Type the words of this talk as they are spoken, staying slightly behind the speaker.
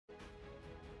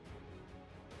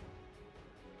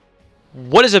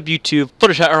What is up, YouTube?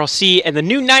 Photoshop RLC and the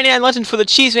new 99 legend for the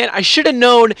Chiefs, man. I should have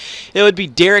known it would be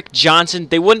Derrick Johnson.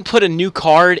 They wouldn't put a new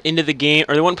card into the game,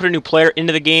 or they wouldn't put a new player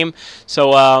into the game.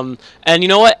 So, and you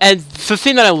know what? And the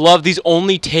thing that I love, these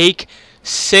only take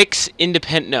 6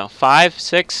 independent, no, 5,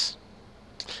 6.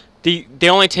 They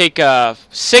only take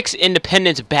 6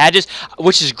 independence badges,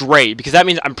 which is great because that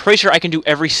means I'm pretty sure I can do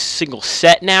every single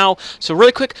set now. So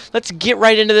really quick, let's get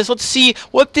right into this. Let's see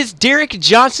what this Derrick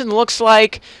Johnson looks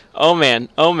like. Oh man,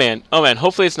 oh man, oh man.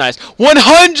 Hopefully it's nice.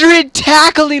 100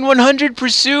 tackling, 100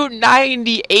 pursuit,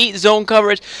 98 zone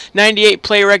coverage, 98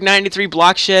 play rec, 93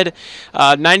 block shed,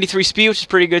 93 speed, which is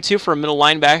pretty good too for a middle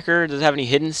linebacker. Does it have any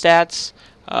hidden stats?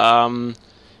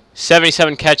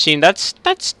 77 catching. That's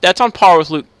on par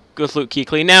with Luke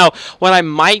Kuechly. Now, what I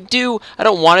might do, I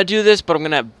don't want to do this, but I'm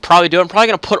going to probably do it. I'm probably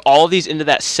going to put all of these into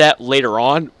that set later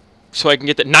on so I can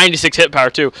get that 96 hit power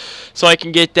too. So I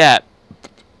can get that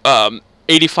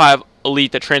 85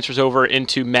 elite that transfers over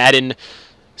into Madden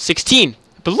 16.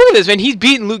 But look at this, man. He's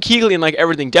beating Luke Kuechly and like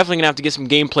everything. Definitely going to have to get some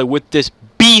gameplay with this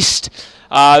beast.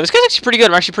 This guy's actually pretty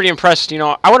good. I'm actually pretty impressed. You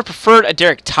know, I would have preferred a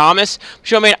Derrick Thomas.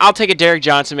 Sure, man, I'll take a Derrick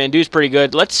Johnson, man. Dude's pretty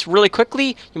good. Let's really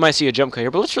quickly, you might see a jump cut here,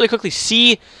 but let's really quickly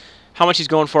see how much he's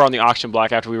going for on the auction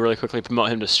block after we really quickly promote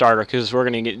him to starter, because we're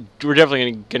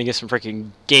definitely gonna get some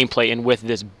freaking gameplay in with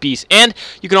this beast. And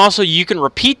you can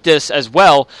repeat this as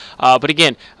well. But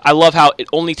again, I love how it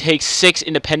only takes 6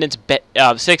 independence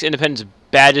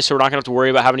badges, so we're not going to have to worry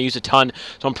about having to use a ton.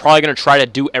 So I'm probably going to try to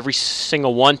do every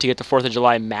single one to get the 4th of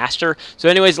July Master. So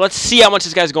anyways, let's see how much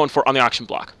this guy's going for on the auction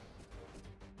block.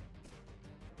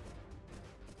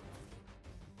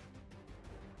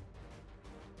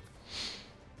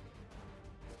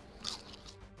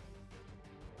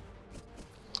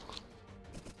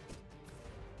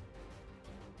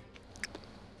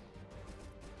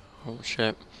 Oh,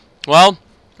 shit. Well,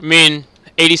 I mean,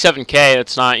 87K,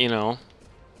 that's not, you know,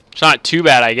 it's not too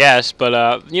bad, I guess,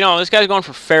 but you know, this guy's going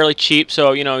for fairly cheap,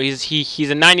 so you know he's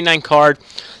a 99 card.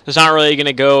 It's not really going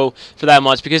to go for that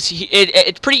much because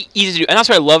it's pretty easy to do, and that's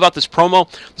what I love about this promo.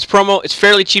 This promo, it's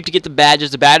fairly cheap to get the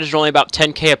badges. The badges are only about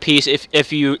 10K a piece.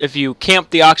 If you camp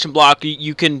the auction block,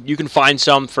 you can find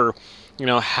some for, you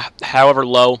know, however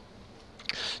low.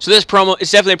 So this promo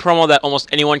is definitely a promo that almost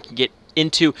anyone can get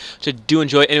into, so do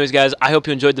enjoy it. Anyways, guys, I hope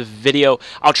you enjoyed the video.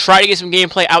 I'll try to get some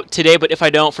gameplay out today, but if I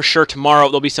don't, for sure tomorrow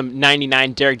there'll be some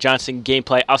 99 Derrick Johnson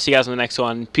gameplay. I'll see you guys in the next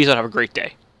one. Peace out. Have a great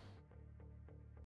day.